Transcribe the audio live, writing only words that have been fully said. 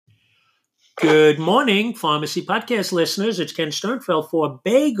Good morning, Pharmacy Podcast listeners. It's Ken Sternfeld for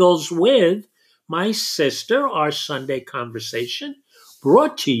Bagels with my sister, our Sunday conversation,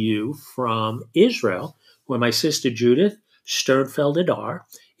 brought to you from Israel, where my sister Judith Sternfeld Adar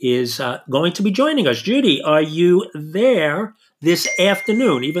is going to be joining us. Judy, are you there this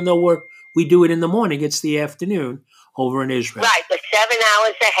afternoon? Even though we do it in the morning, it's the afternoon over in Israel. Right, but 7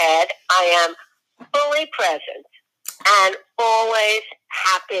 hours ahead. I am fully present and always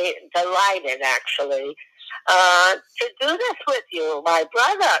happy, delighted actually, to do this with you, my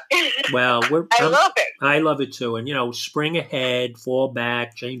brother. Well, I love it. I love it too. And, spring ahead, fall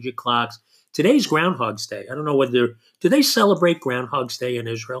back, change your clocks. Today's Groundhog's Day. I don't know do they celebrate Groundhog's Day in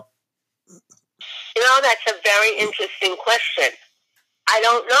Israel? That's a very interesting question. I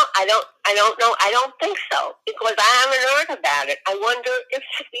don't know. I don't know. I don't think so, because I haven't heard about it. I wonder if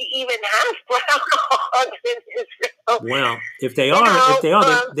we even have groundhogs in Israel. Well, if they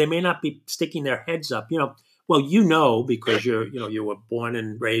are, they may not be sticking their heads up. Because you were born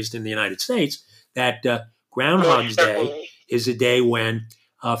and raised in the United States, that Groundhog's Day is a day when,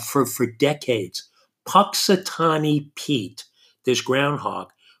 for decades, Puxatani Pete, this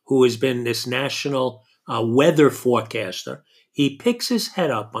groundhog, who has been this national weather forecaster, he picks his head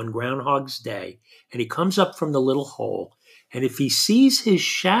up on Groundhog's Day, and he comes up from the little hole. And if he sees his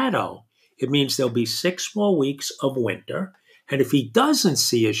shadow, it means there'll be 6 more weeks of winter. And if he doesn't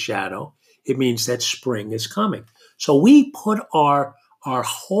see his shadow, it means that spring is coming. So we put our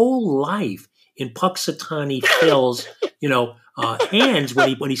whole life in Puxatani Phil's, hands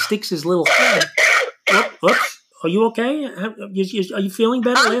when he sticks his little head. Oops, are you okay? Are you feeling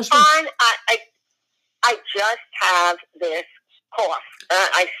better? I'm fine. I just have this cough.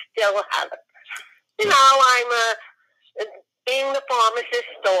 I still have it. I'm being the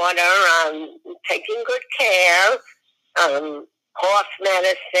pharmacist's daughter. I'm taking good care. Cough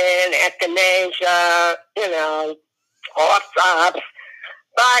medicine, echinacea, cough drops.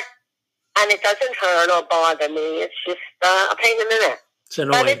 And it doesn't hurt or bother me. It's just a pain in the neck. It's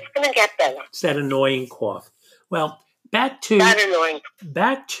annoying. But it's going to get better. It's that annoying cough. Well, back to the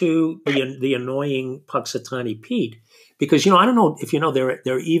annoying Puxatani Pete, because I don't know if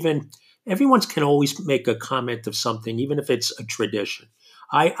they're even everyone can always make a comment of something, even if it's a tradition.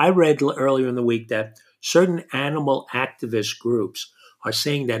 I read earlier in the week that certain animal activist groups are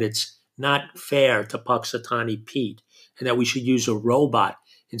saying that it's not fair to Puxatani Pete and that we should use a robot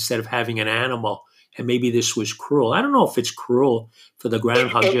instead of having an animal. And maybe this was cruel. I don't know if it's cruel for the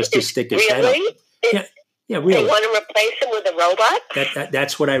groundhog just to stick his head up. Yeah, really. They want to replace him with a robot?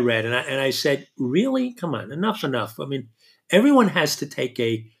 That's what I read. And I said, really? Come on, enough. I mean, everyone has to take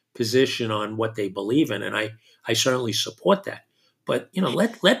a position on what they believe in, and I certainly support that. But,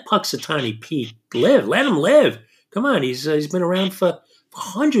 let Puxatani Pete live. Let him live. Come on, he's been around for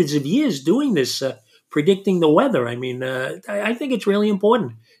hundreds of years doing this, predicting the weather. I mean, I think it's really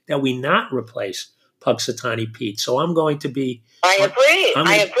important that we not replace Puxatani Pete. So I'm going to be... I agree.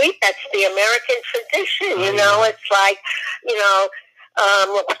 I agree. That's the American tradition. It's like,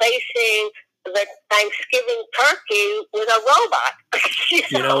 replacing the Thanksgiving turkey with a robot.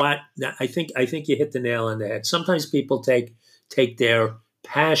 You know what? I think you hit the nail on the head. Sometimes people take their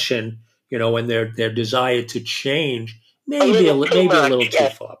passion, and their desire to change maybe a little too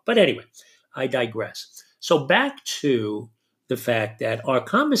far. But anyway, I digress. So back to the fact that our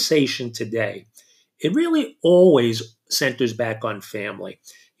conversation today, it really always centers back on family.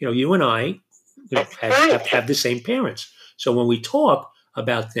 You and I have the same parents. So when we talk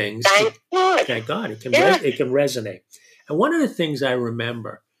about things, thank God, it can resonate. And one of the things I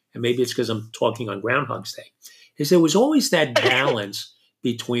remember, and maybe it's because I'm talking on Groundhog's Day, is there was always that balance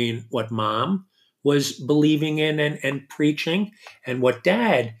between what Mom was believing in and preaching and what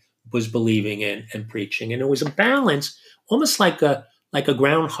Dad was believing in and preaching. And it was a balance, almost like a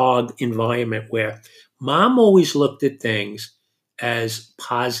groundhog environment where Mom always looked at things as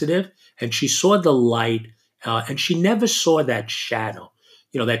positive, and she saw the light, and she never saw that shadow.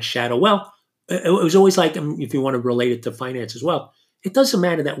 That shadow. Well, it was always like, if you want to relate it to finance as well, it doesn't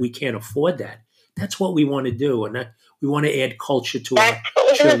matter that we can't afford that. That's what we want to do, and we want to add culture to our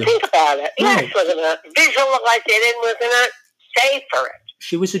children. Think about it. Yes, we're going to visualize it, and we're going to save for it.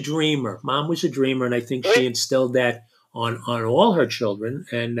 She was a dreamer. Mom was a dreamer, and I think she instilled that on all her children,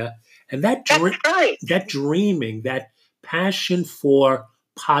 and that that dreaming, that passion for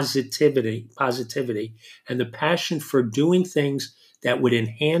positivity, and the passion for doing things that would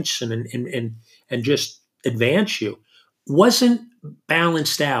enhance and just advance you, wasn't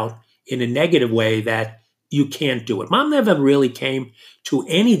balanced out in a negative way that you can't do it. Mom never really came to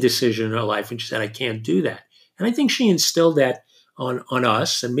any decision in her life and she said, I can't do that. And I think she instilled that on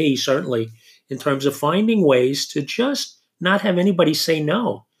us and me certainly in terms of finding ways to just not have anybody say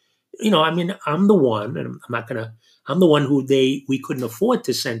no. I mean, I'm the one, and I'm not gonna. I'm the one who we couldn't afford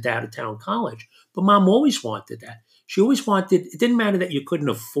to send out of town college, but mom always wanted that. She always wanted. It didn't matter that you couldn't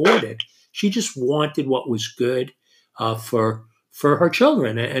afford it. She just wanted what was good for her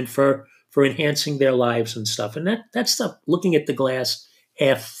children and for enhancing their lives and stuff. And that's the looking at the glass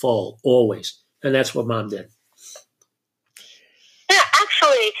half full always, and that's what mom did. Yeah,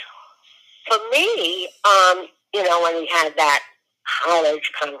 actually, for me, when we had that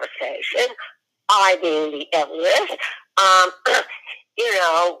college conversation, I being the eldest, you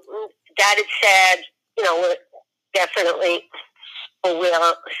know, Dad had said, we're definitely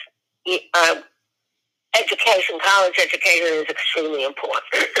will education, college education is extremely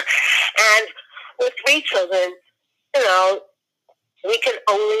important. And with 3 children, we can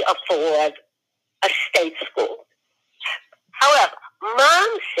only afford a state school. However, Mom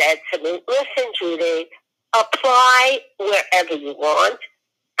said to me, listen, Judy, apply wherever you want,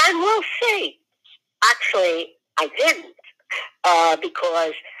 and we'll see. Actually, I didn't,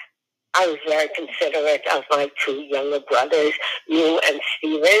 because I was very considerate of my 2 younger brothers, you and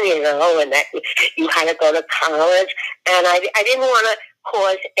Stephen, and that you had to go to college. And I didn't want to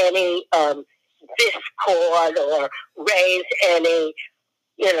cause any discord or raise any,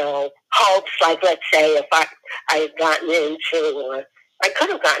 hopes. Like, let's say if I had gotten into, I could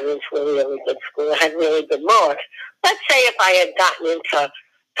have gotten into a really good school, I had really good marks. Let's say if I had gotten into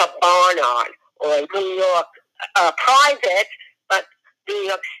Barnard or New York private, but New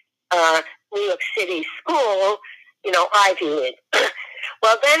York City school, Ivy League.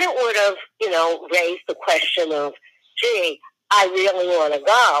 Well, then it would have, raised the question of, gee, I really want to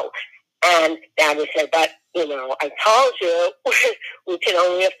go. And Dad would say, but, I told you we can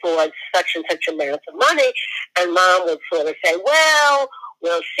only afford such and such amount of money. And Mom would sort of say, well,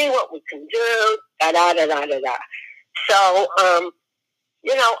 we'll see what we can do, da-da-da-da-da-da. So,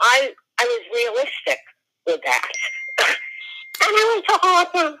 I was realistic with that. And I went to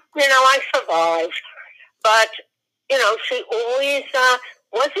Harper, I survived. But, she always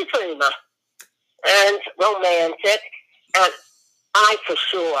was a dreamer and romantic. And I, for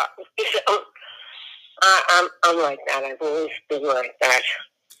sure, I'm like that. I've always been like that.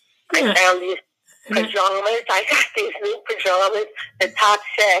 Yeah. I found these pajamas. I got these new pajamas. The top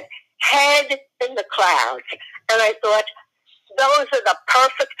said, head in the clouds. And I thought, those are the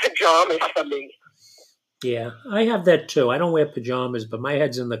perfect pajamas for me. Yeah, I have that too. I don't wear pajamas, but my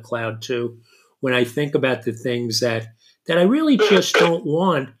head's in the cloud too. When I think about the things that I really just don't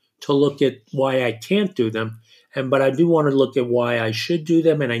want to look at why I can't do them, but I do want to look at why I should do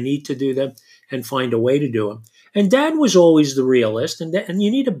them and I need to do them and find a way to do them. And Dad was always the realist, and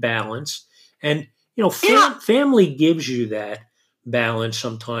you need a balance. And family gives you that balance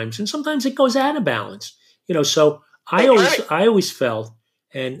sometimes, and sometimes it goes out of balance. So I always felt,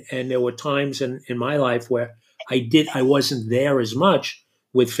 and there were times in my life where I wasn't there as much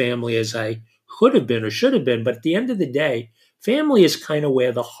with family as I could have been or should have been. But at the end of the day, family is kind of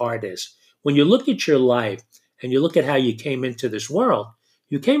where the heart is. When you look at your life and you look at how you came into this world,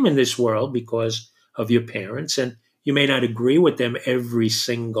 you came in this world because of your parents, and you may not agree with them every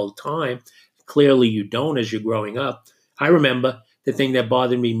single time. Clearly, you don't as you're growing up. I remember the thing that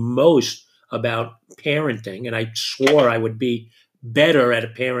bothered me most about parenting, and I swore I would be better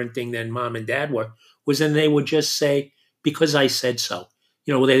at parenting than mom and dad were, was then they would just say, because I said so.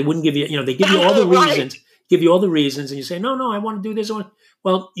 They wouldn't give you, they give you all the reasons, and you say, no, I want to do this.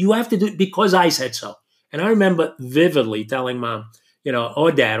 Well, you have to do it because I said so. And I remember vividly telling mom,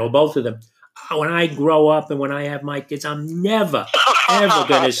 or dad, or both of them, when I grow up and when I have my kids, I'm never, ever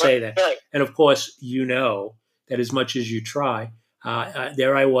going to say that. And of course, that as much as you try,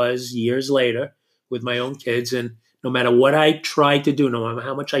 there I was years later with my own kids. And no matter what I tried to do, no matter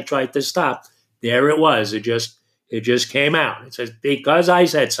how much I tried to stop, there it was. It just came out. It says, because I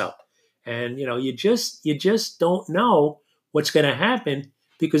said so. And, you just don't know what's going to happen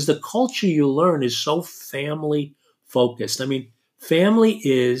because the culture you learn is so family focused. I mean, family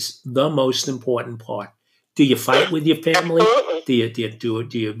is the most important part. Do you fight with your family? Do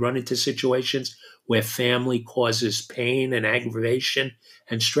you run into situations where family causes pain and aggravation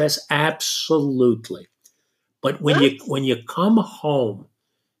and stress? Absolutely. But when you come home,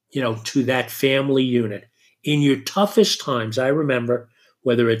 to that family unit in your toughest times, I remember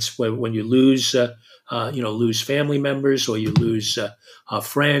whether it's when you lose lose family members or you lose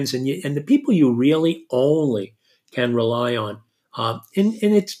friends and the people you really only can rely on in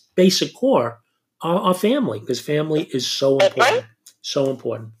its basic core are family, because family is so important, so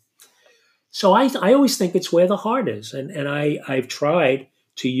important. So I always think it's where the heart is, and I've tried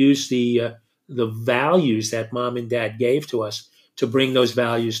to use the values that mom and dad gave to us to bring those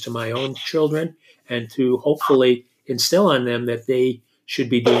values to my own children, and to hopefully instill on them that they should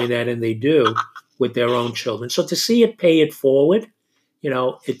be doing that, and they do with their own children. So to see it pay it forward,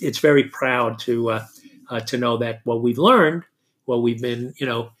 it's very proud to know that what we've learned, what we've been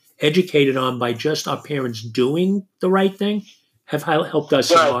educated on by just our parents doing the right thing, have helped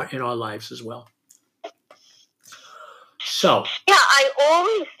us in Right. our lives as well. So Yeah, I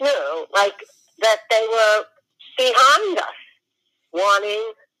always knew like that they were behind us,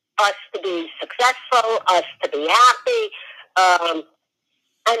 wanting us to be successful, us to be happy,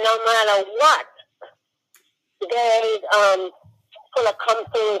 and no matter what, they sort of come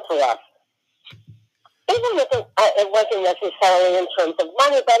through to us. Even if it wasn't necessarily in terms of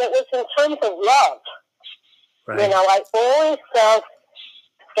money, but it was in terms of love. right. I always felt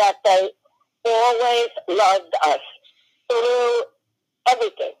that they always loved us through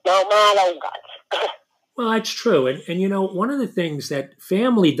everything, no matter what. Well, that's true. And one of the things that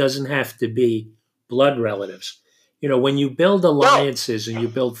family doesn't have to be blood relatives. When you build alliances and you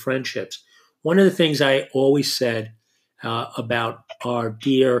build friendships, one of the things I always said about our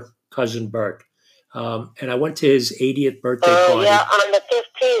dear cousin Bert, and I went to his 80th birthday party. Yeah, on the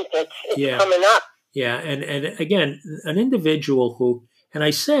 15th, it's coming up. Yeah, and again, an individual who, and I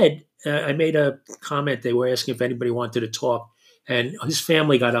said, I made a comment. They were asking if anybody wanted to talk, and his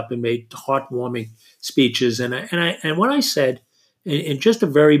family got up and made heartwarming speeches. And what I said, in just a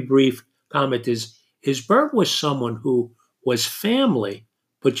very brief comment, is Bert was someone who was family,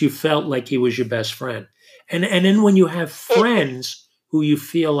 but you felt like he was your best friend. And then when you have friends who you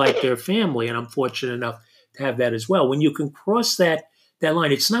feel like they're family, and I'm fortunate enough to have that as well, when you can cross that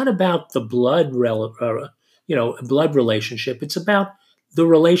line, it's not about the blood blood relationship. It's about the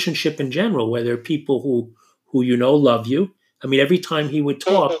relationship in general, where there are people who love you. I mean, every time he would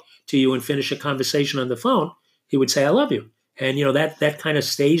talk to you and finish a conversation on the phone, he would say, "I love you," and that kind of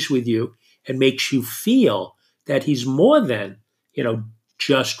stays with you and makes you feel that he's more than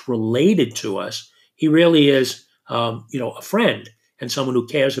just related to us. He really is, a friend and someone who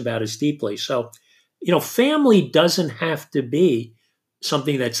cares about us deeply. So, family doesn't have to be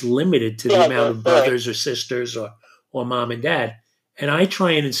something that's limited to the amount of brothers or sisters or mom and dad. And I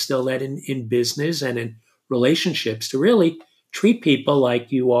try and instill that in business and in relationships, to really treat people like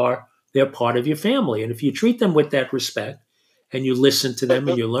they're part of your family. And if you treat them with that respect and you listen to them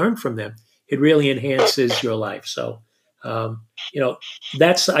and you learn from them, it really enhances your life. So,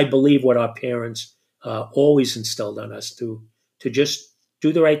 that's, I believe, what our parents always instilled on us, to just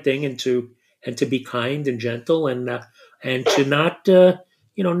do the right thing, and to be kind and gentle, and to not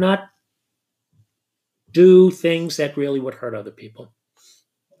do things that really would hurt other people.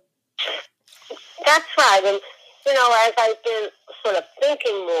 That's right. And, as I've been sort of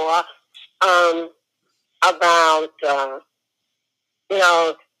thinking more about,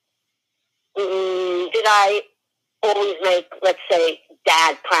 did I always make, let's say,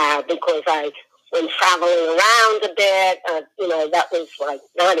 Dad proud because I went traveling around a bit? That was like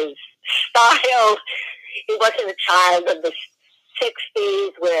not his style. He wasn't a child of the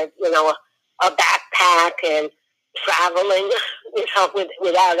 60s with, a backpack and traveling,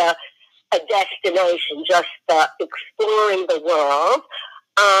 without a destination, just exploring the world.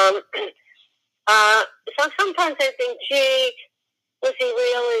 So sometimes I think, gee, was he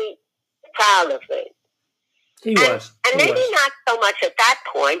really proud of me? He was. And maybe not so much at that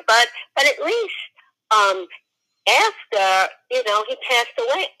point, but at least after, he passed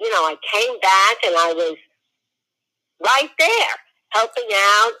away, I came back and I was right there, helping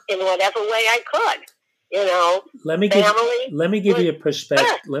out in whatever way I could. Let me give you a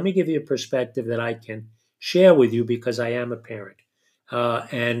perspective. Let me give you a perspective that I can share with you, because I am a parent,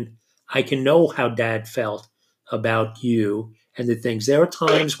 and I can know how Dad felt about you and the things. There are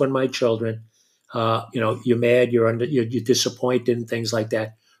times when my children, you're mad, you're disappointed, and things like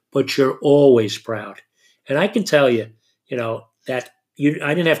that, but you're always proud. And I can tell you, that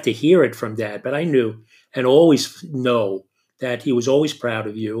I didn't have to hear it from Dad, but I knew and always know that he was always proud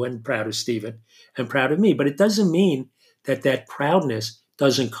of you and proud of Stephen and proud of me. But it doesn't mean that proudness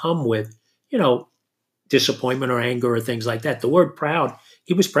doesn't come with, disappointment or anger or things like that. The word proud,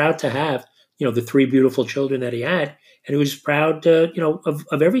 he was proud to have, the three beautiful children that he had. And he was proud,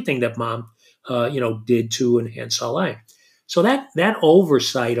 of everything that Mom, did to enhance our life. So that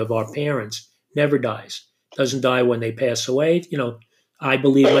oversight of our parents never dies. Doesn't die when they pass away. I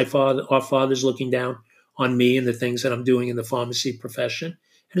believe our father's looking down on me and the things that I'm doing in the pharmacy profession,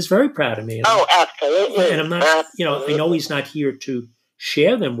 and is very proud of me. Absolutely. And I'm not, I know he's not here to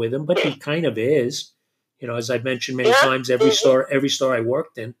share them with him, but he kind of is. As I've mentioned many Yeah. times, every store I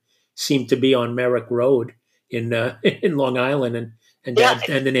worked in seemed to be on Merrick Road in in Long Island, and Yeah. dad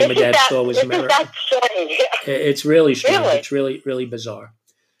and the name of Dad's store was Merrick. That's strange. It's really strange. Really? It's really bizarre.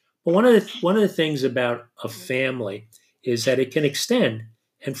 But one of the things about a family is that it can extend,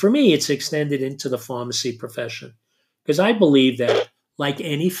 and for me, it's extended into the pharmacy profession, because I believe that, like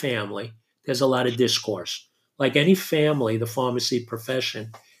any family, there's a lot of discourse. Like any family, the pharmacy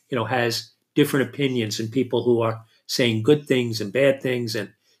profession, has different opinions and people who are saying good things and bad things.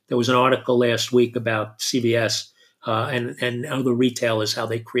 And there was an article last week about CVS and other retailers, how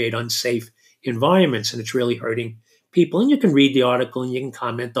they create unsafe environments, and it's really hurting people. And you can read the article and you can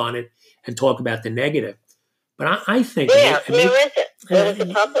comment on it and talk about the negative. But I think, Where is it? Where was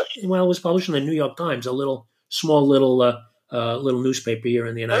it published? Well, it was published in the New York Times, a small little newspaper here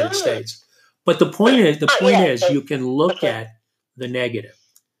in the United States. But the point is, you can look at the negative.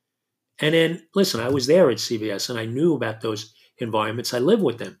 And then, listen, I was there at CVS and I knew about those environments. I live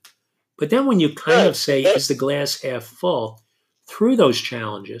with them. But then when you kind of say, is the glass half full? Through those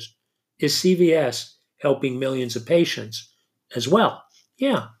challenges, is CVS helping millions of patients as well?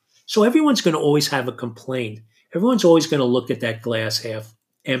 Yeah. So everyone's going to always have a complaint. Everyone's always going to look at that glass half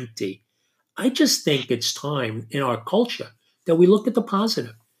empty. I just think it's time in our culture that we look at the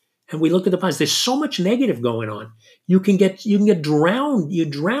positive, and we look at the positive. There's so much negative going on. You can get drowned. You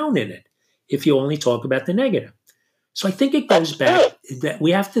drown in it if you only talk about the negative. So I think it goes back that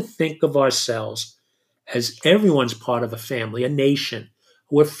we have to think of ourselves as everyone's part of a family, a nation.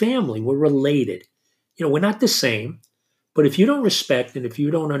 We're family. We're related. We're not the same, but if you don't respect and if you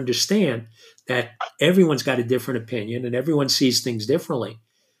don't understand that everyone's got a different opinion and everyone sees things differently,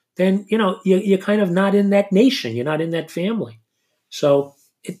 then you're kind of not in that nation. You're not in that family. So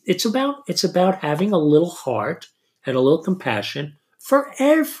it's about having a little heart and a little compassion for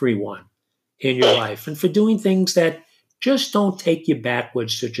everyone in your life, and for doing things that just don't take you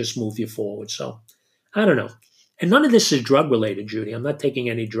backwards, to just move you forward. So I don't know. And none of this is drug related, Judy. I'm not taking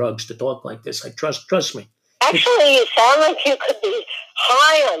any drugs to talk like this. Trust me. Actually, you sound like you could be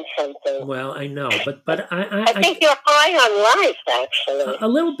high on something. Well, I know, but I think you're high on life, actually. A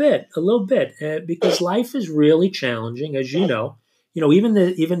little bit, because life is really challenging, as you know. Even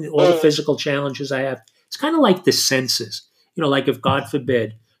all the physical challenges I have. It's kind of like the senses. Like if God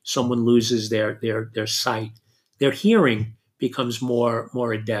forbid someone loses their sight, their hearing becomes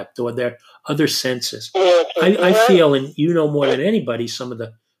more adept, or their other senses. I feel, and more than anybody, some of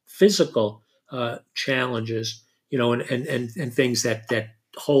the physical challenges, and things that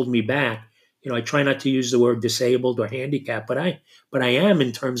hold me back. I try not to use the word disabled or handicapped, but I am,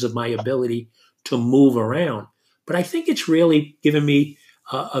 in terms of my ability to move around. But I think it's really given me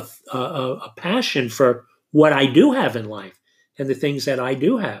a passion for what I do have in life and the things that I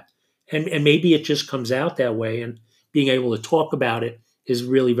do have. And maybe it just comes out that way. And being able to talk about it is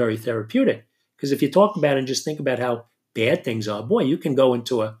really very therapeutic. Because if you talk about it and just think about how bad things are, boy, you can go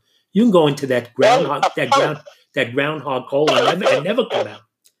into that groundhog hole and never come out.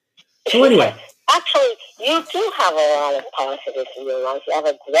 So anyway. Actually, you do have a lot of positives in your life. You have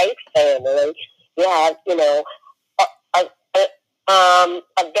a great family. You have,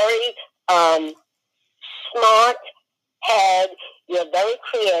 a very smart head. You're very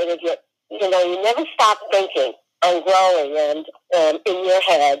creative. You never stop thinking and growing and in your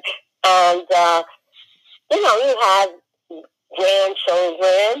head. And, you have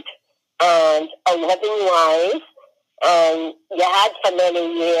grandchildren and a loving wife. And you had for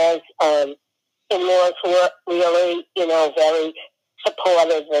many years in-laws who were really, very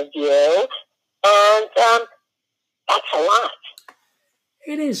supportive of you. And that's a lot.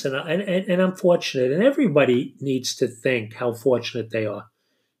 It is, and I'm fortunate, and everybody needs to think how fortunate they are.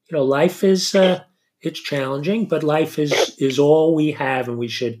 Life is it's challenging, but life is all we have, and we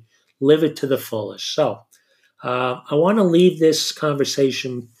should live it to the fullest. So, I want to leave this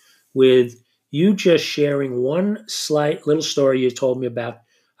conversation with you just sharing one slight little story you told me about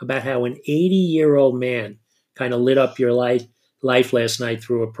how an 80-year-old man kind of lit up your life last night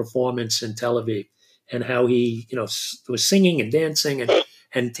through a performance in Tel Aviv, and how he was singing and dancing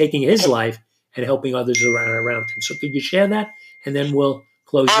and taking his life and helping others around him. So could you share that? And then we'll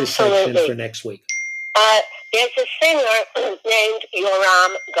close this section for next week. There's a singer named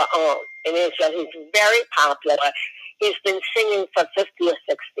Yoram Gaon in Israel. He's very popular. He's been singing for 50 or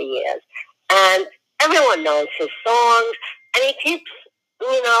 60 years. And everyone knows his songs. And he keeps,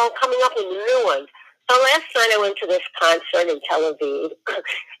 coming up with new ones. So last night I went to this concert in Tel Aviv.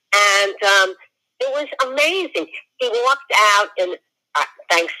 And it was amazing. He walked out in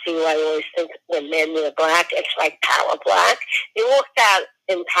thanks to you, I always think when men wear black, it's like Power Black. He walked out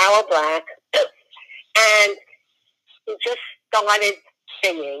in Power Black, and he just started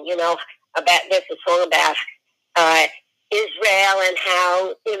singing, about this, a song about Israel and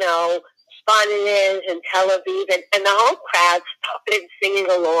how, fun it is in Tel Aviv. And the whole crowd started singing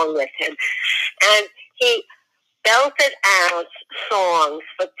along with him. And he belted out songs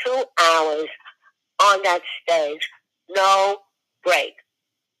for 2 hours on that stage, no break.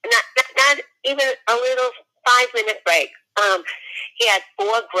 Not even a little 5-minute break. He had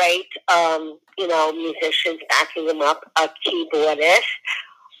 4 great, musicians backing him up, a keyboardist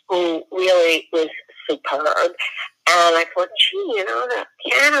who really was superb. And I thought, gee, the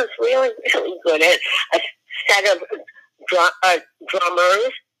piano's really, really good. And a set of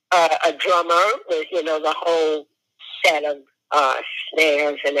drummers, a drummer with, the whole set of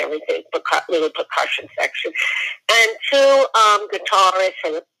snares and everything, little percussion section. And 2 guitarists,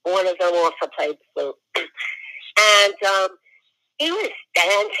 and one of them also played flute. And he was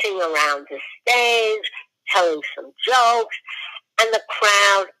dancing around the stage, telling some jokes, and the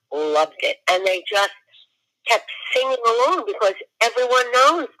crowd loved it. And they just kept singing along because everyone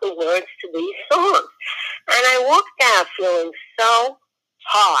knows the words to these songs. And I walked out feeling so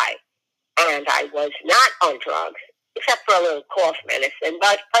high, and I was not on drugs, except for a little cough medicine.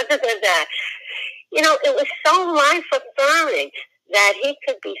 But other than that, it was so life-affirming that he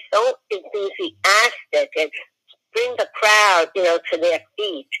could be so enthusiastic and bring the crowd, to their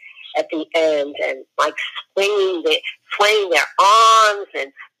feet at the end, and like swaying their arms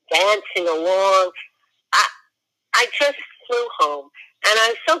and dancing along. I just flew home, and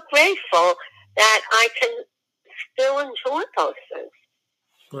I'm so grateful that I can still enjoy those things.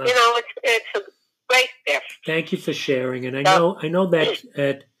 Well, it's a great gift. Thank you for sharing, and I know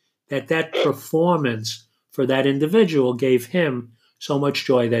that performance for that individual gave him so much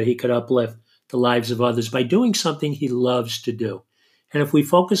joy that he could uplift the lives of others by doing something he loves to do. And if we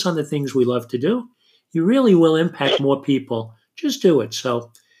focus on the things we love to do, you really will impact more people. Just do it.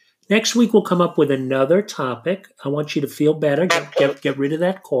 So next week we'll come up with another topic. I want you to feel better, get rid of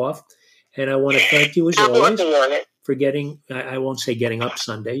that cough. And I want to thank you as always for I won't say getting up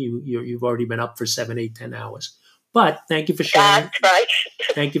Sunday. You've already been up for 7, 8, 10 hours. But thank you for sharing. That's right.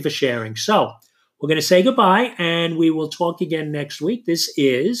 Thank you for sharing. So we're going to say goodbye, and we will talk again next week. This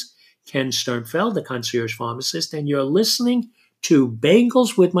is Ken Sternfeld, the concierge pharmacist, and you're listening to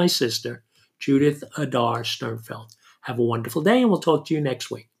Bagels with my sister, Judith Adar Sternfeld. Have a wonderful day, and we'll talk to you next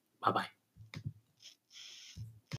week. Bye-bye.